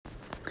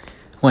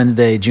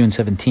Wednesday, June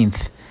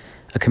 17th,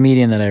 a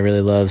comedian that I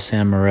really love,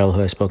 Sam Morril,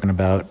 who I've spoken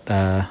about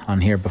on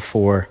here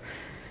before,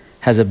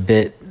 has a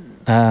bit,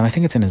 I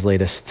think it's in his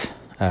latest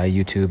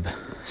YouTube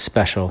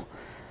special,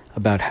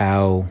 about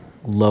how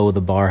low the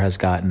bar has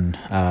gotten.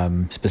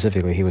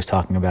 Specifically, he was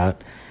talking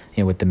about,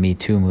 with the Me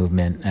Too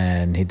movement,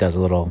 and he does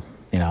a little,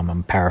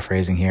 I'm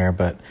paraphrasing here,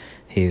 but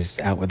he's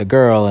out with a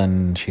girl,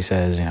 and she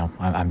says,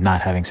 I'm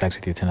not having sex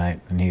with you tonight.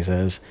 And he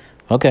says,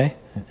 okay.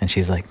 And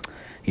she's like,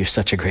 you're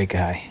such a great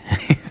guy.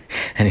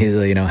 And he's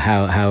like,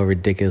 how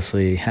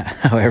ridiculously,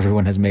 how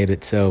everyone has made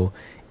it so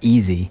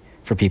easy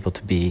for people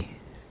to be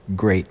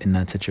great in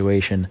that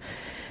situation.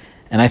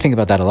 And I think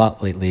about that a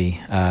lot lately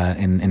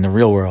in the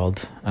real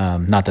world.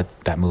 Not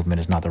that movement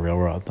is not the real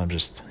world. I'm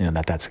just,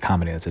 that's a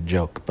comedy, that's a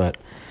joke. But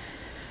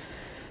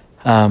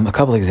a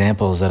couple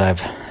examples that I've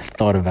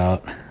thought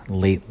about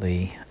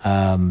lately.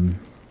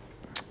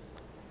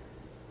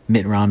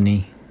 Mitt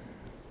Romney,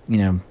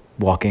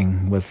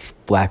 walking with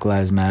Black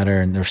Lives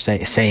Matter, and they're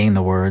saying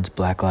the words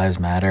Black Lives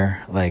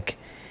Matter, like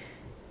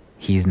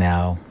he's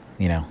now,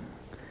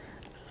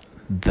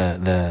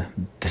 the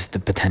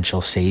potential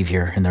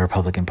savior in the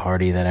Republican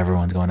Party that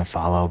everyone's going to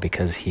follow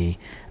because he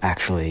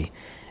actually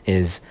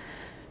is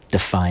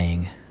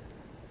defying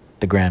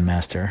the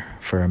Grandmaster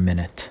for a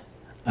minute.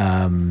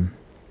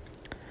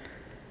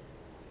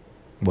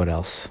 What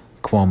else?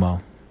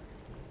 Cuomo.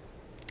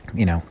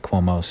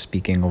 Cuomo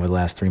speaking over the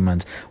last 3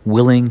 months,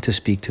 willing to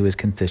speak to his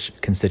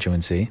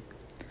constituency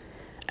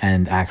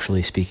and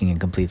actually speaking in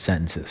complete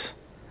sentences.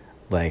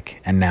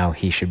 And now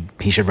he should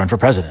run for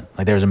president.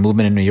 There was a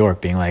movement in New York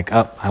being like,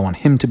 oh, I want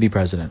him to be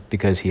president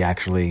because he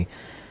actually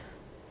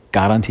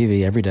got on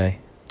TV every day,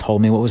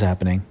 told me what was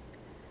happening,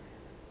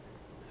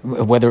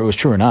 whether it was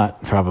true or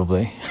not,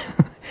 probably,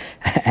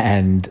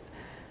 and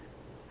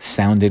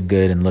sounded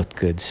good and looked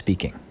good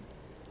speaking.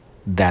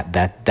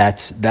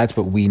 That's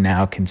what we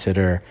now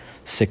consider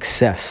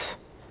success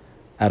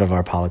out of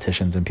our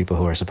politicians and people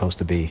who are supposed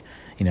to be,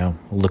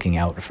 looking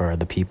out for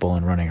the people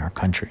and running our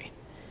country.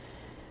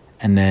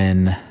 And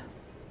then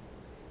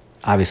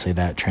obviously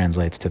that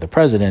translates to the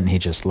president. He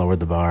just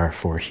lowered the bar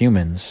for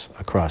humans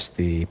across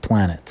the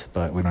planet,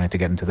 but we don't need to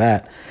get into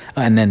that.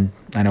 And then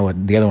I know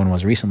what the other one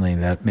was recently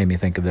that made me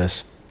think of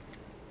this.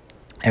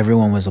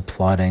 Everyone was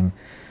applauding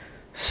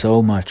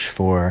so much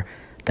for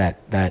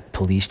that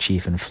police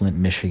chief in Flint,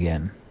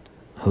 Michigan,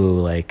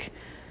 who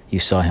you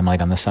saw him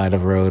on the side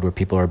of a road where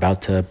people are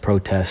about to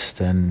protest,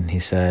 and he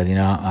said,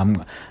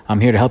 I'm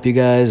here to help you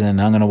guys, and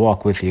I'm gonna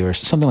walk with you, or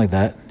something like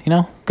that.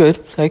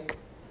 Good,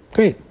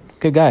 great,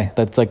 good guy.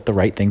 That's the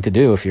right thing to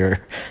do if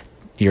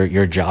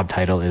your job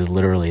title is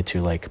literally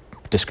to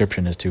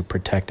description is to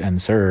protect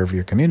and serve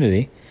your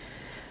community.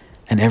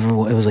 And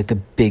everyone, it was the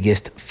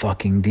biggest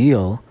fucking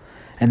deal.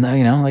 And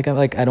I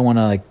don't want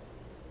to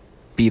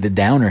be the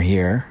downer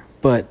here,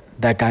 but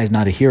that guy's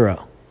not a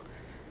hero.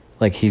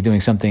 He's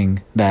doing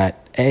something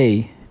that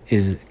A,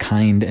 is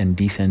kind and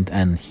decent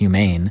and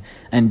humane,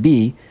 and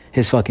B,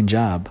 his fucking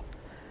job.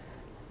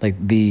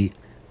 The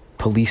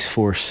police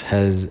force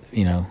has,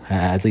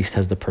 at least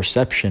has the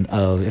perception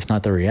of, if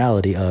not the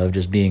reality of,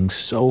 just being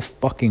so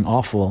fucking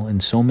awful in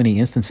so many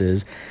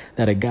instances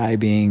that a guy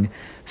being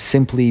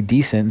simply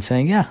decent and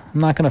saying, yeah, I'm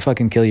not going to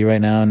fucking kill you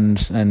right now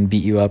and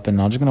beat you up,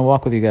 and I'm just going to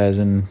walk with you guys,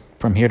 and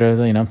from here to,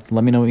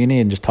 let me know what you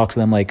need, and just talk to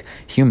them like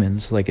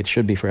humans, like it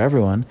should be for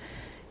everyone.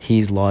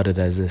 He's lauded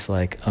as this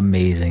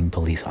amazing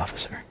police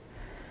officer.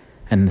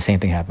 And the same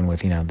thing happened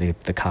with,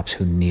 the cops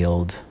who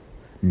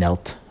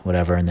knelt,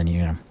 whatever, and then,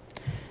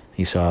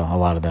 you saw a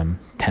lot of them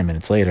 10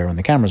 minutes later when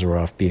the cameras were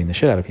off beating the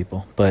shit out of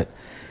people. But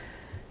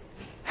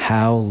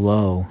how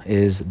low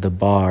is the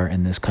bar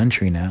in this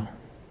country now?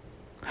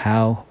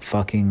 How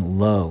fucking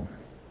low?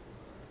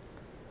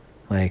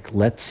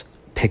 Let's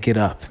pick it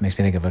up. Makes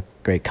me think of a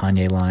great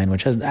Kanye line,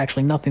 which has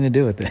actually nothing to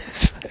do with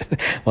this.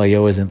 While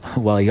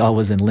y'all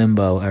was in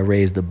limbo, I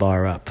raised the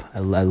bar up. I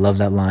love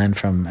that line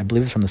from, I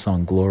believe it's from the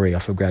song Glory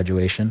off of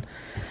Graduation.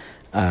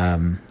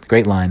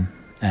 Great line,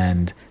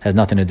 and has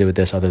nothing to do with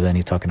this other than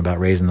he's talking about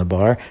raising the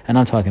bar, and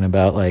I'm talking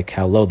about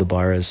how low the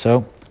bar is.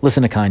 So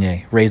listen to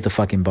Kanye, raise the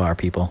fucking bar,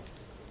 people.